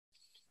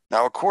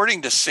 Now,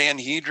 according to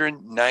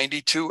Sanhedrin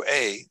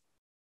 92a,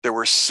 there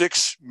were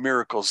 6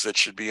 miracles that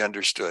should be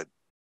understood.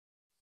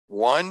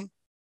 1,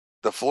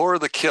 the floor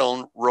of the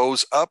kiln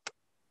rose up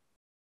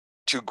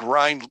to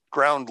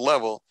ground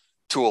level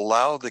to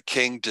allow the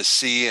king to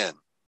see in.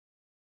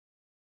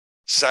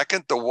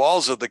 2nd, the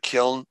walls of the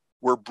kiln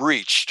were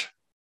breached.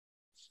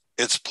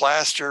 Its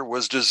plaster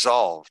was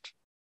dissolved.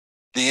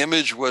 The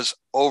image was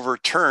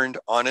overturned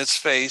on its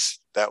face.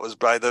 That was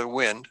by the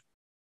wind.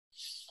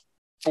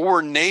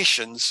 4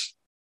 nations,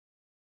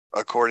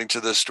 according to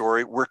this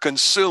story, were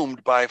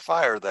consumed by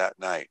fire that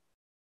night.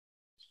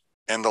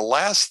 And the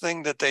last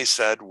thing that they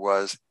said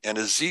was, and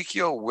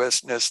Ezekiel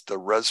witnessed the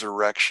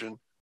resurrection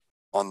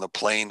on the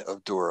plain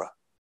of Dura,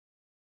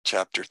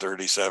 chapter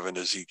 37,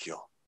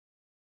 Ezekiel.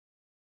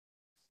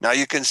 Now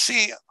you can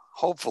see,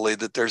 hopefully,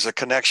 that there's a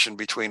connection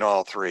between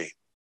all 3.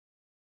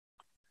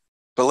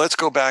 But let's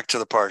go back to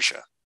the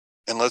Parshah,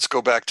 and let's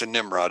go back to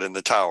Nimrod in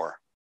the tower.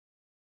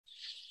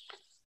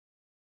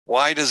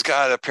 Why does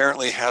God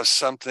apparently have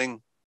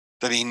something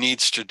that he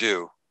needs to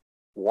do?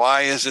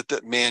 Why is it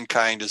that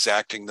mankind is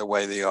acting the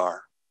way they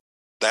are?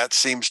 That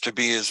seems to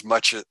be as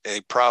much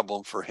a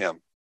problem for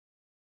him.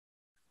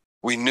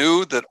 We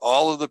knew that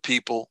all of the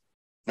people,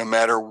 no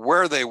matter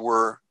where they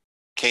were,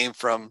 came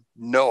from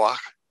Noach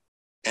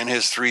and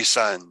his 3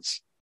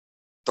 sons.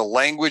 The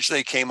language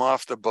they came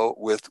off the boat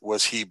with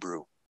was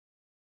Hebrew.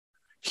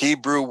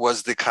 Hebrew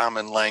was the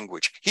common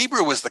language.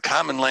 Hebrew was the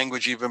common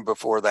language even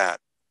before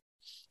that.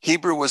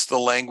 Hebrew was the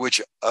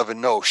language of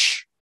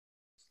Enosh.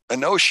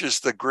 Enosh is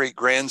the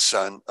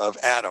great-grandson of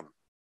Adam.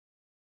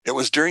 It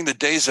was during the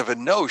days of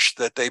Enosh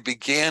that they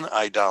began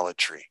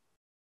idolatry.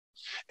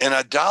 And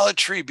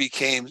idolatry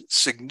became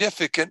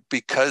significant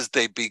because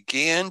they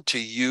began to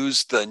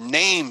use the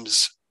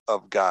names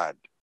of God.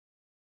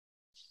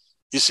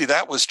 You see,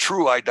 that was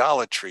true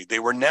idolatry. They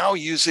were now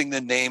using the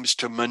names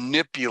to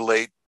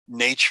manipulate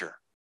nature,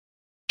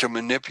 to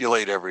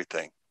manipulate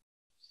everything.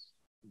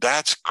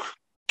 That's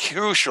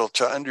crucial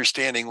to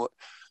understanding what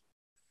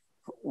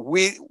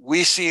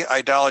we see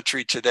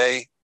idolatry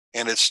today,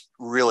 and it's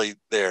really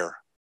there.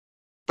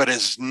 But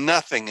it's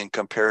nothing in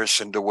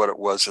comparison to what it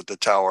was at the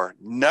tower.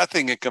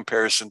 Nothing in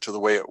comparison to the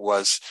way it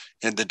was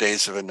in the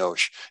days of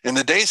Enosh. In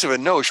the days of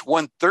Enosh,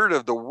 1/3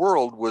 of the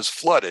world was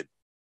flooded.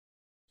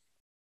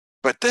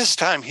 But this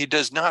time he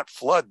does not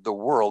flood the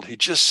world. He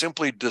just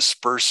simply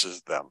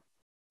disperses them,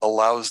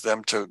 allows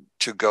them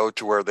to go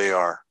to where they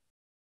are.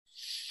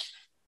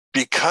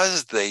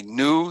 Because they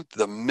knew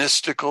the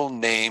mystical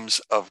names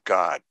of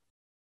God.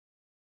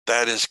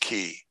 That is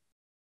key.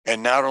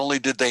 And not only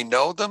did they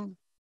know them,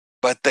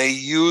 but they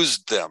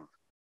used them.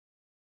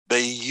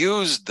 They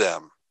used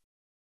them.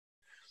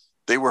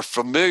 They were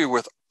familiar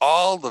with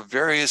all the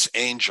various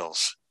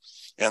angels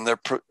and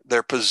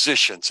their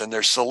positions and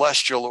their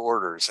celestial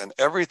orders and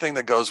everything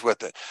that goes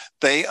with it.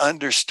 They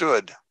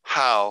understood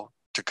how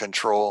to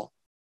control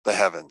the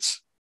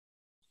heavens.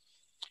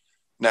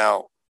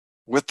 Now,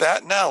 with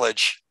that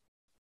knowledge,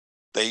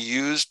 they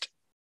used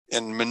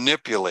in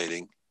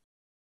manipulating.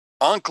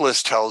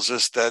 Onkelos tells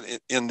us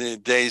that in the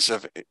days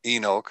of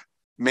Enoch,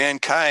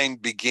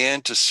 mankind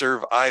began to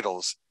serve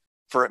idols,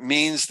 for it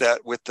means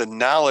that with the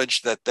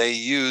knowledge that they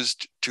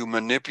used to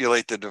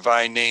manipulate the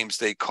divine names,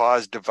 they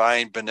caused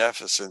divine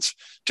beneficence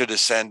to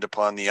descend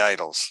upon the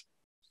idols.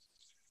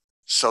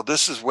 So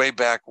this is way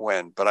back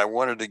when, but I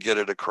wanted to get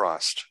it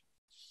across.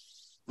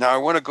 Now I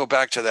want to go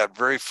back to that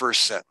very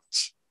first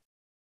sentence.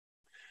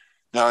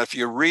 Now, if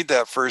you read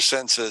that first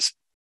sentence, it says,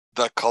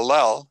 the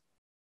Kalel,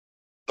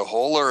 the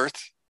whole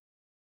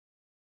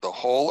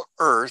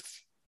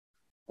earth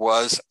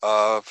was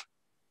of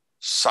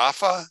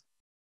Safa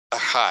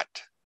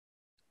Achat,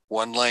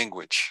 one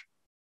language,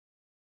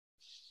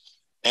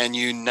 and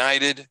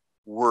united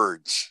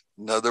words.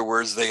 In other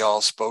words, they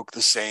all spoke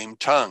the same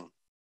tongue.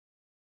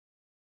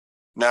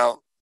 Now,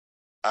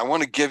 I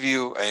want to give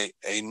you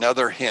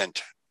another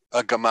hint,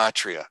 a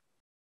gematria.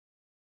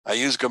 I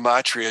use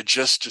gematria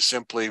just to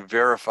simply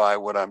verify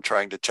what I'm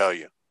trying to tell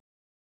you.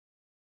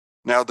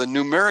 Now, the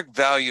numeric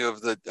value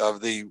of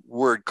the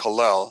word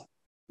kolel,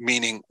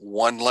 meaning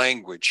one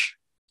language,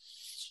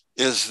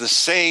 is the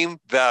same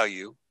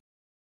value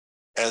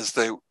as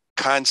the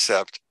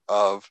concept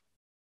of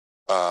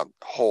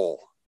whole,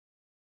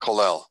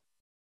 kolel.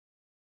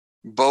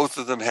 Both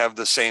of them have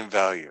the same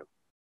value.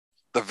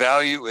 The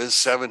value is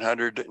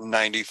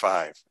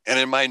 795. And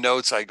in my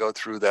notes, I go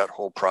through that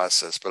whole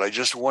process, but I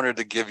just wanted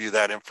to give you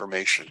that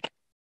information.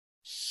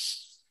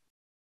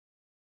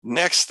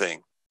 Next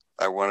thing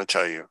I want to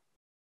tell you.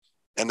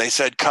 And they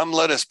said, come,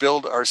 let us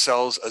build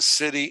ourselves a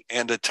city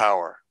and a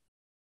tower.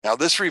 Now,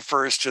 this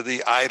refers to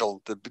the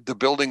idol, the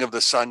building of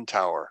the sun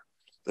tower,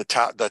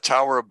 the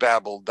Tower of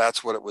Babel.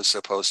 That's what it was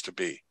supposed to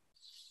be,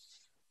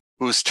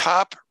 whose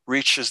top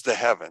reaches the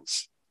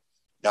heavens.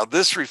 Now,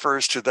 this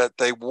refers to that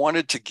they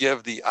wanted to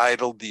give the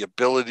idol the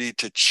ability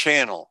to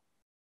channel.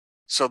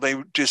 So they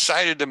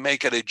decided to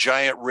make it a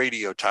giant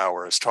radio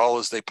tower as tall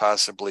as they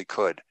possibly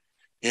could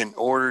in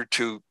order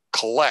to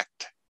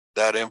collect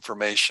that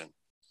information.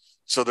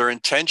 So their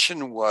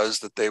intention was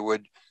that they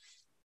would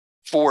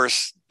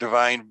force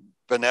divine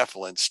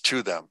benevolence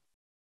to them.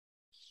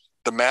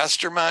 The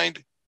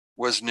mastermind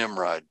was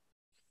Nimrod.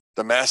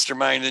 The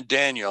mastermind in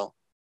Daniel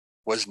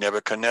was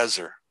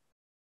Nebuchadnezzar.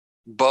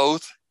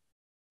 Both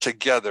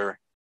together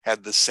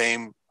had the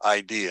same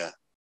idea.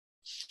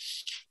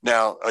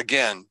 Now,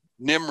 again,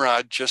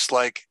 Nimrod, just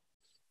like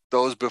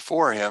those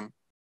before him,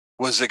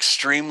 was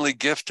extremely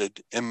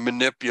gifted in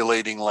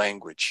manipulating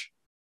language.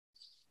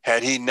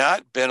 Had he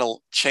not been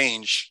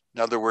changed,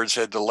 in other words,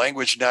 had the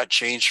language not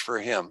changed for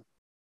him,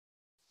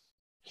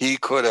 he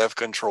could have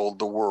controlled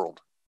the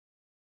world.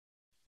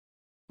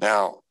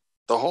 Now,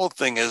 the whole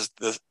thing is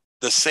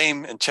the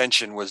same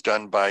intention was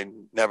done by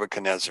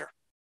Nebuchadnezzar.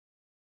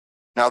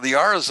 Now, the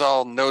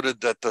Arizal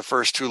noted that the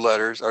first two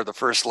letters, or the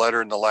first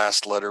letter and the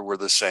last letter, were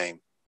the same.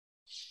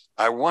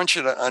 I want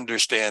you to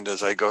understand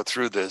as I go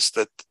through this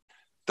that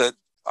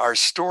our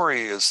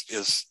story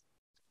is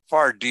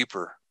far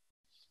deeper,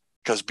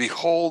 because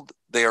behold,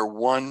 they are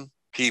one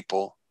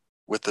people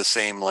with the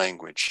same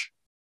language.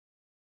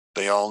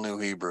 They all knew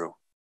Hebrew.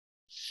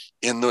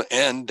 In the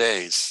end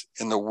days,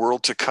 in the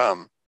world to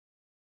come,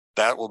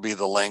 that will be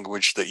the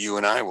language that you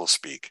and I will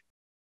speak.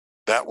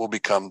 That will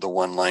become the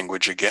one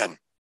language again.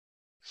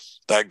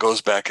 That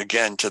goes back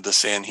again to the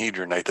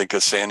Sanhedrin. I think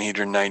of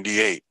Sanhedrin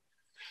 98.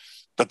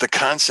 But the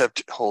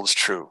concept holds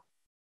true.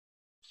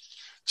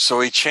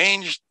 So he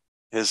changed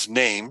his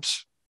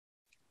names.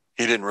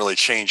 He didn't really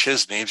change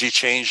his names. He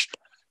changed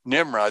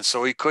Nimrod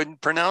so he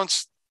couldn't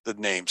pronounce the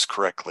names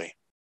correctly.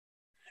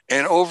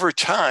 And over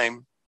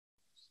time,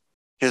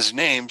 his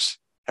names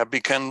have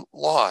become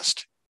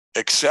lost,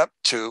 except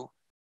to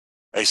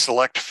a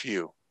select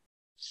few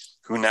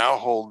who now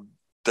hold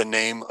the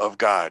name of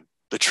God,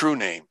 the true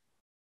name,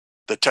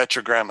 the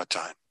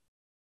Tetragrammaton,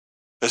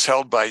 is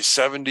held by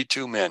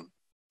 72 men.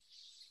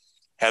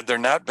 Had there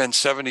not been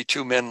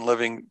 72 men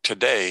living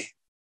today,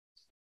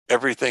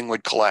 everything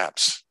would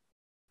collapse.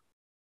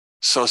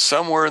 So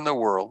somewhere in the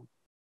world,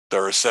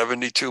 there are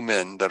 72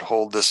 men that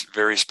hold this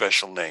very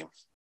special name.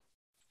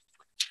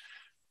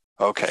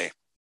 Okay,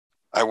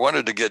 I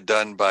wanted to get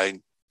done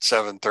by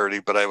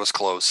 7:30, but I was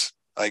close.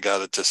 I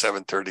got it to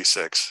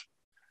 7:36.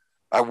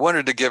 I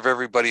wanted to give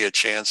everybody a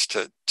chance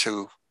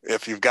to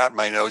if you've got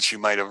my notes, you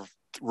might have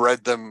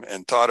read them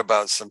and thought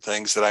about some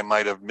things that I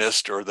might have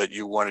missed or that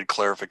you wanted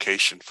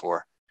clarification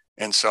for.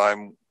 And so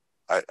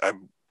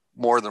I'm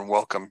more than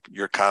welcome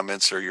your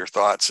comments or your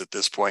thoughts at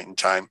this point in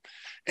time.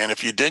 And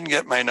if you didn't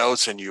get my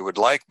notes and you would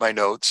like my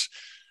notes,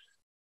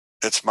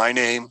 it's my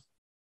name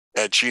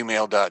at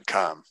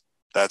gmail.com.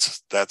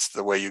 That's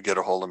the way you get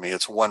a hold of me.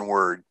 It's one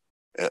word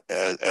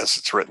as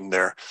it's written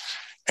there.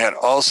 And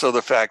also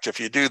the fact, if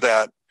you do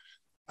that,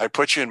 I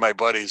put you in my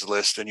buddies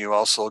list, and you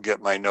also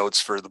get my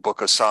notes for the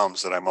book of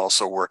Psalms that I'm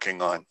also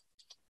working on.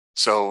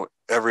 So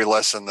every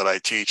lesson that I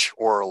teach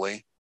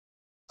orally,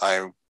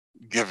 I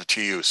give it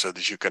to you so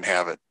that you can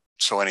have it.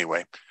 So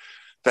anyway,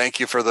 thank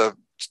you for the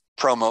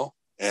promo.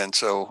 And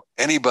so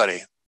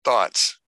anybody, thoughts?